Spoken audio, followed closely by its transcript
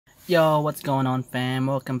Yo, what's going on, fam?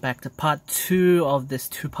 Welcome back to part 2 of this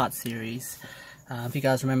 2-part series. If you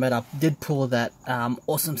guys remembered, I did pull that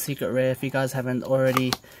awesome secret rare. If you guys haven't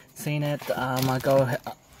already seen it, I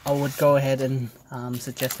would go ahead and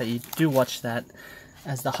suggest that you do watch that,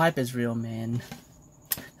 as the hype is real, man.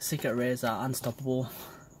 Secret rares are unstoppable.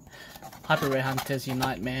 Hyper rare hunters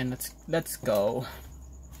unite, man. Let's go.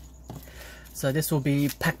 So this will be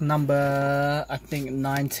pack number, I think,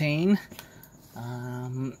 19.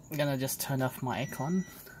 I'm gonna just turn off my icon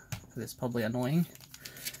because it's probably annoying.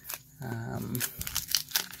 And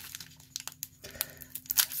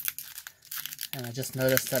I just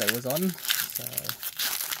noticed that it was on, so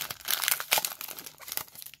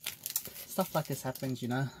stuff like this happens, you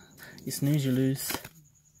know. You snooze, you lose.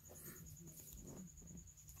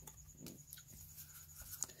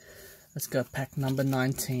 Let's go pack number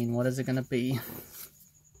 19. What is it gonna be?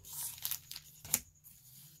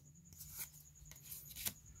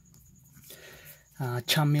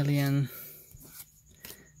 Charmeleon,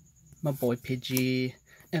 my boy Pidgey,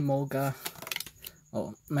 Emolga,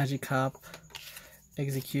 Magikarp,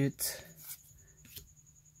 Execute.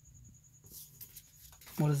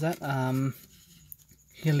 What is that?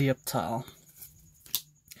 Helioptile,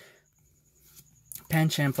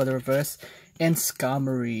 Pancham for the reverse, and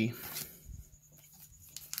Skarmory.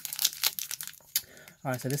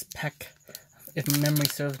 Alright, so this pack, if memory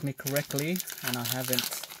serves me correctly, and I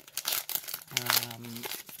haven't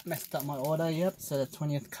messed up my order yet, so the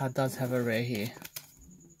 20th card does have a rare here.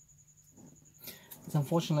 It's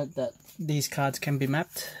unfortunate that these cards can be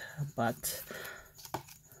mapped, but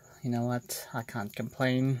you know what, I can't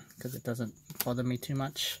complain because it doesn't bother me too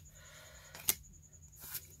much,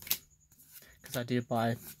 because I do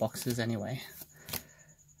buy boxes anyway.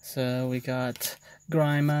 So we got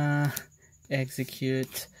Grimer,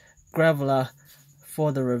 Execute, Graveler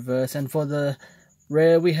for the reverse, and for the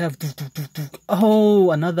rare we have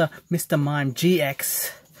another Mr. Mime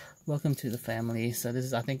GX. Welcome to the family. So this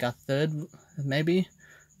is, I think, our third, maybe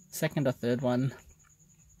second or third one.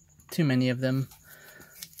 Too many of them.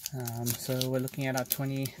 So we're looking at our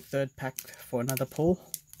 23rd pack for another pull.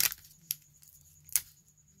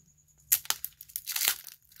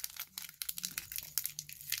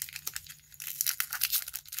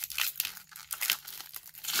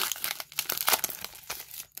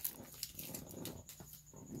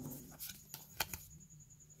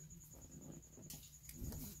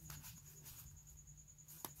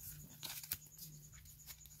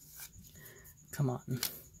 Come on.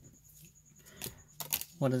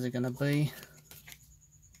 What is it gonna be?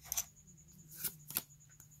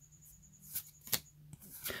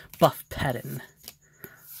 Buff Pattern,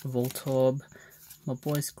 Voltorb, my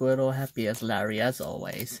boy Squirtle, happy as Larry as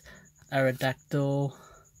always, Aerodactyl,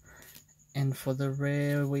 and for the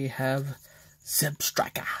rare we have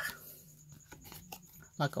Zebstrika.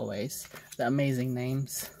 Like always, the amazing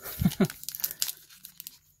names.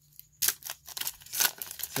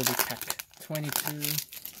 So we pack 22.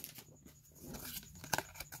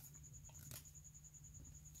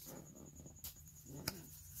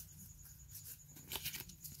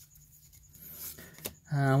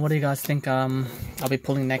 What do you guys think I'll be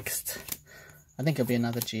pulling next? I think it'll be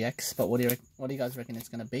another GX, but what do you guys reckon it's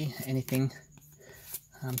gonna be? Anything?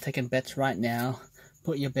 I'm taking bets right now.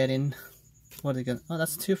 Put your bet in. What are you gonna? Oh,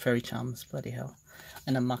 that's 2 Fairy Charms. Bloody hell!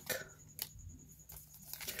 And a Muck.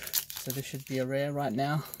 So this should be a rare right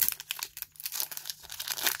now.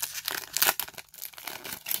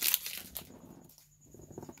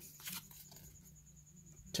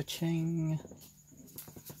 Cha-ching.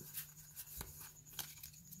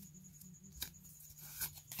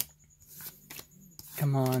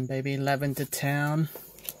 Come on, baby, Lavender Town.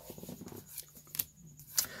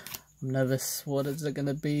 I'm nervous. What is it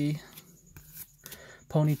gonna be?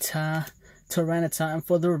 Ponyta, Tyranitar, and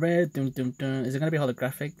for the rare, is it gonna be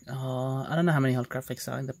holographic? Oh, I don't know how many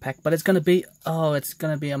holographics are in the pack, but it's gonna be, it's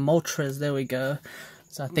gonna be a Moltres. There we go.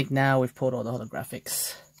 So I think now we've pulled all the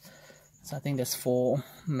holographics. So I think there's 4,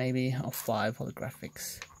 maybe, or 5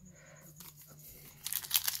 holographics.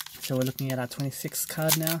 So we're looking at our 26th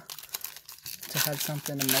card now to have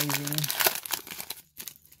something amazing.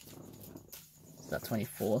 It's that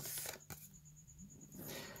 24th.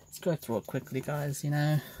 Let's go through it quickly, guys, you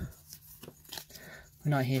know.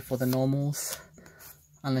 We're not here for the normals,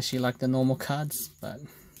 unless you like the normal cards, but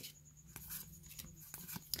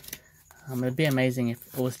it'd be amazing if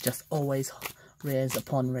it was just always rares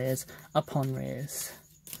upon rares upon rares,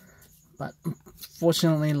 but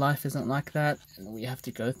fortunately life isn't like that, and we have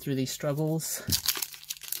to go through these struggles.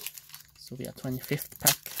 So we are 25th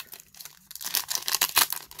pack.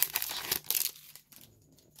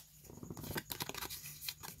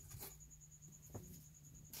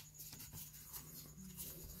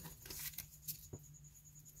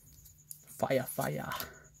 fire, fire.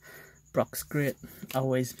 Brock's grit,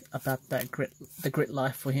 always about that grit, the grit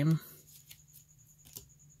life for him.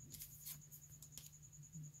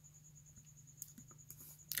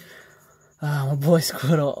 My boy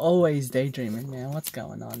Squirtle always daydreaming, man. What's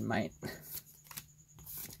going on, mate?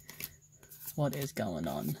 What is going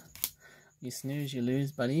on? You snooze, you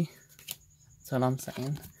lose, buddy. That's what I'm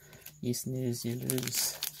saying. You snooze, you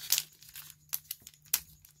lose.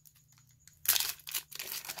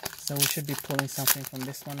 So we should be pulling something from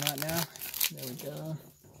this one right now. There we go.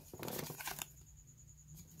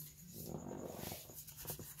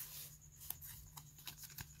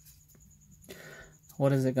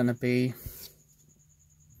 What is it going to be?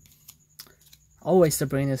 Always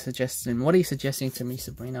Sabrina suggesting. What are you suggesting to me,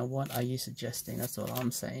 Sabrina? What are you suggesting? That's what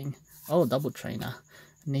I'm saying. Oh, double trainer.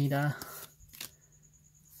 Nita.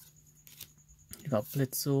 You got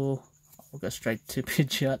Blitzel. We'll go straight to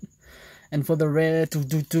Pidgeot. And for the rare,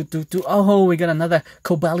 oh, we got another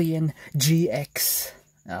Cobalion GX.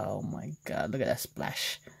 Oh my god, look at that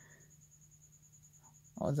splash.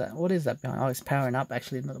 What is that? What is that behind? Oh, it's powering up.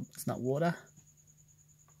 Actually, it's not water.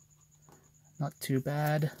 Not too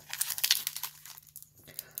bad.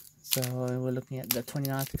 So we're looking at the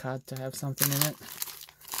 29th card to have something in it.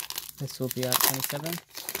 This will be our 27th.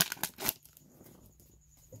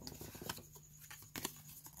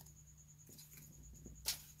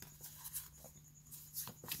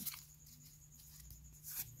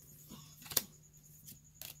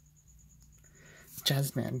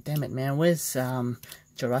 Jasmine, damn it, man. Where's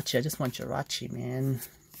Jirachi? I just want Jirachi, man.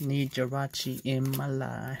 Need Jirachi in my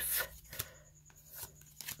life.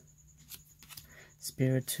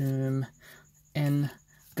 Spiritomb and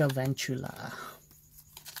Galvantula.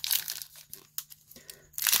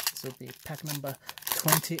 This will be pack number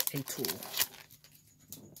 28.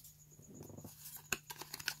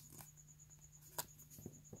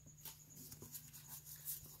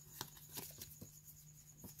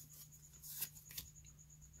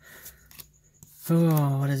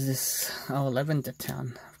 Oh, what is this? Oh, Lavender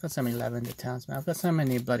Town. I've got so many Lavender Towns, man. I've got so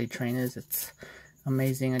many bloody trainers. It's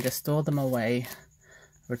amazing. I just store them away.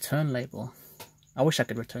 Return label. I wish I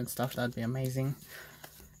could return stuff. That'd be amazing.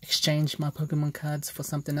 Exchange my Pokemon cards for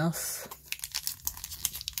something else.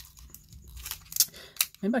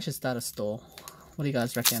 Maybe I should start a store. What do you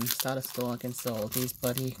guys reckon? Start a store. I can sell these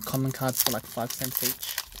bloody common cards for like 5 cents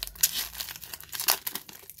each.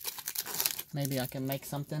 Maybe I can make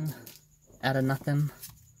something out of nothing.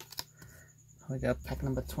 We got pack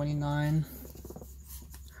number 29.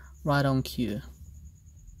 Right on cue.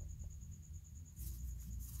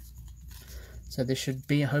 So this should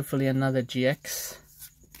be hopefully another GX.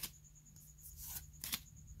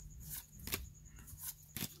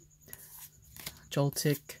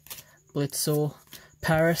 Joltik, Blitzel,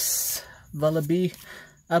 Paris, Vullaby,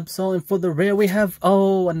 Absol, and for the rare we have,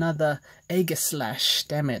 oh, another Aegislash,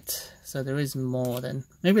 damn it. So there is more than,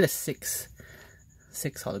 maybe there's six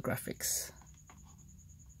holographics.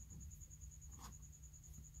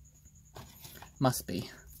 Must be.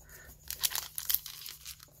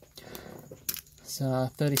 So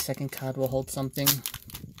 32nd card will hold something.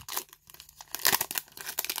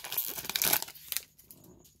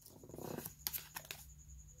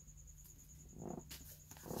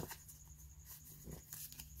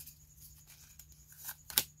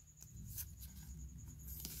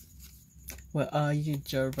 Where are you,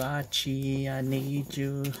 Jirachi? I need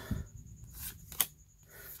you.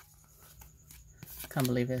 Can't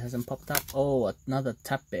believe it hasn't popped up. Oh, another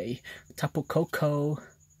Tapu Koko.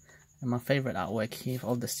 And my favorite artwork here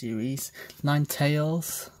of the series,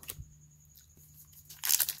 Ninetales.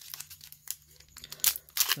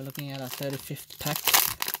 We're looking at our 35th pack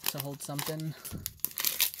to hold something,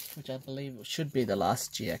 which I believe should be the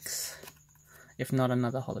last GX, if not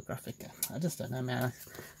another holographic. I just don't know, man.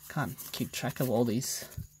 I can't keep track of all these.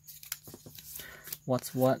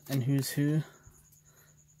 What's what and who's who.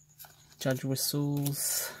 Judge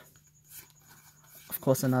Whistles. Of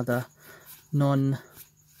course, another non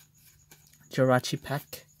Jirachi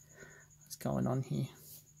pack. What's going on here?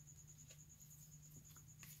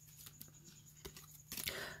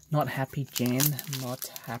 Not happy, Jan.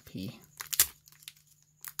 Not happy.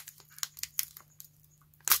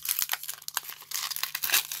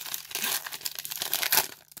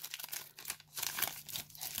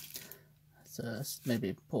 So let's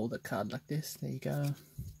maybe pull the card like this. There you go.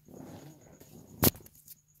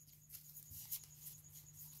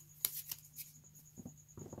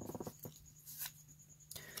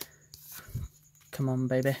 Come on,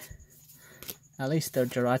 baby. At least the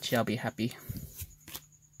Jirachi, I'll be happy.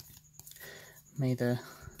 May the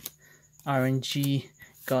RNG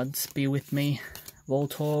gods be with me.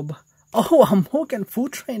 Voltorb, Oh, a Morgan full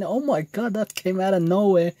trainer. Oh my god, that came out of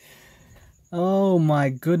nowhere. Oh my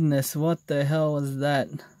goodness, what the hell was that?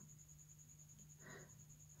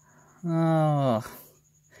 Oh,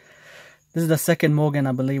 this is the second Morgan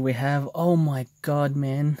I believe we have. Oh my god,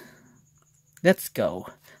 man. Let's go.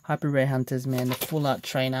 Hyper Rare Hunters, man. The full art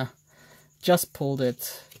trainer. Just pulled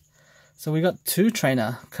it. So we got 2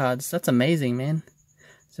 trainer cards. That's amazing, man.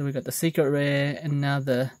 So we got the secret rare and now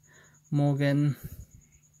the Morgan.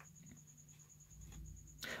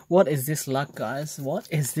 What is this luck, guys? What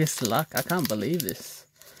is this luck? I can't believe this.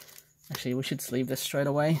 Actually, we should sleeve this straight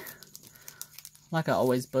away. Like I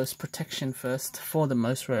always boast, protection first for the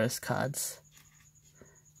most rarest cards.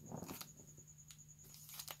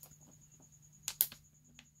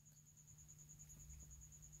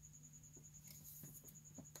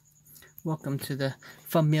 Welcome to the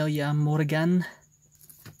Familiar Morgan.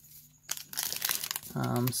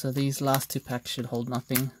 So these last 2 packs should hold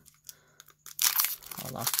nothing.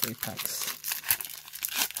 Our last 3 packs.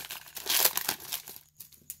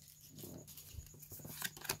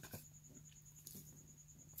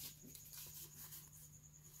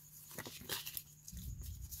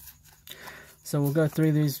 So we'll go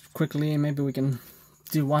through these quickly and maybe we can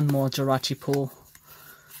do one more Jirachi pull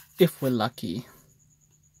if we're lucky.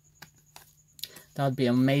 That would be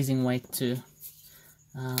an amazing way to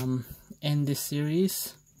end this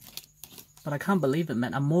series. But I can't believe it,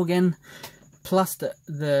 man. A Morgan plus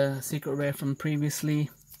the secret rare from previously.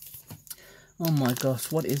 Oh my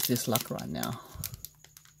gosh, what is this luck right now?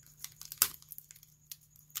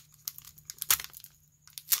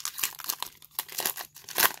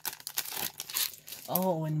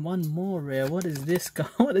 Oh, and one more rare. What is this?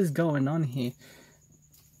 What is going on here?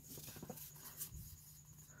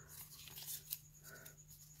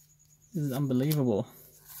 This is unbelievable.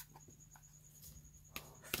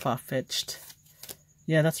 Far-fetched.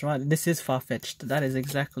 Yeah, that's right. This is far-fetched. That is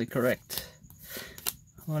exactly correct.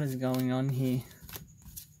 What is going on here?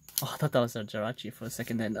 Oh, I thought that was a Jirachi for a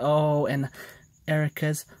second then. Oh, and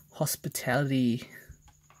Erica's Hospitality.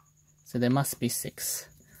 So there must be 6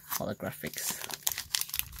 holographics.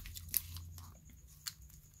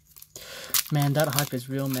 Man, that hype is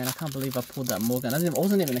real, man. I can't believe I pulled that Morgan. I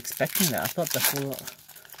wasn't even expecting that. I thought that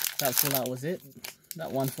full out was it.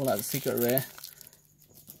 That one full out secret rare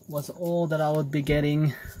was all that I would be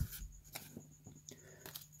getting.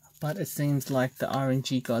 But it seems like the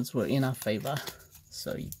RNG gods were in our favor.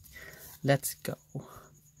 So let's go.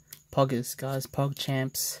 Poggers, guys. Pog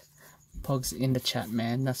champs. Pogs in the chat,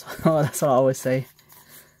 man. That's what I always say.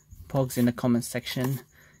 Pogs in the comment section.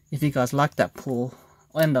 If you guys like that pull,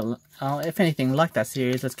 and if anything, like that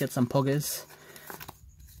series, let's get some Poggers.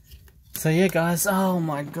 So yeah, guys. Oh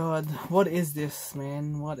my god. What is this,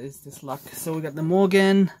 man? What is this luck? So we got the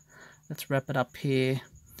Morgan. Let's wrap it up here.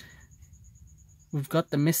 We've got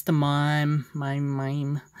the Mr.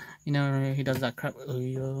 Mime. You know, he does that crap.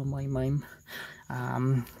 Oh, Mime.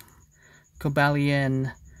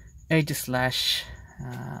 Cobalion, Aegislash.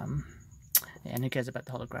 And who cares about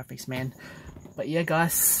the holographics, man? But yeah,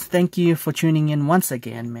 guys, thank you for tuning in once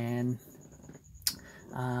again, man.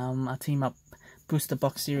 Our Team Up Booster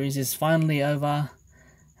Box series is finally over.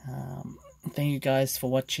 Thank you guys for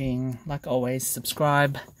watching. Like always,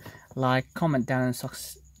 subscribe, like, comment down in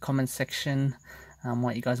the comment section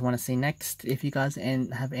what you guys want to see next. If you guys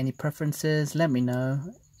have any preferences, let me know.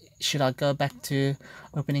 Should I go back to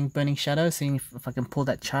opening Burning Shadow, seeing if I can pull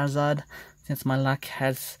that Charizard, since my luck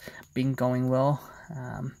has been going well?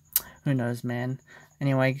 Who knows, man.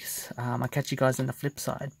 Anyways, I'll catch you guys on the flip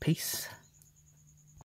side. Peace.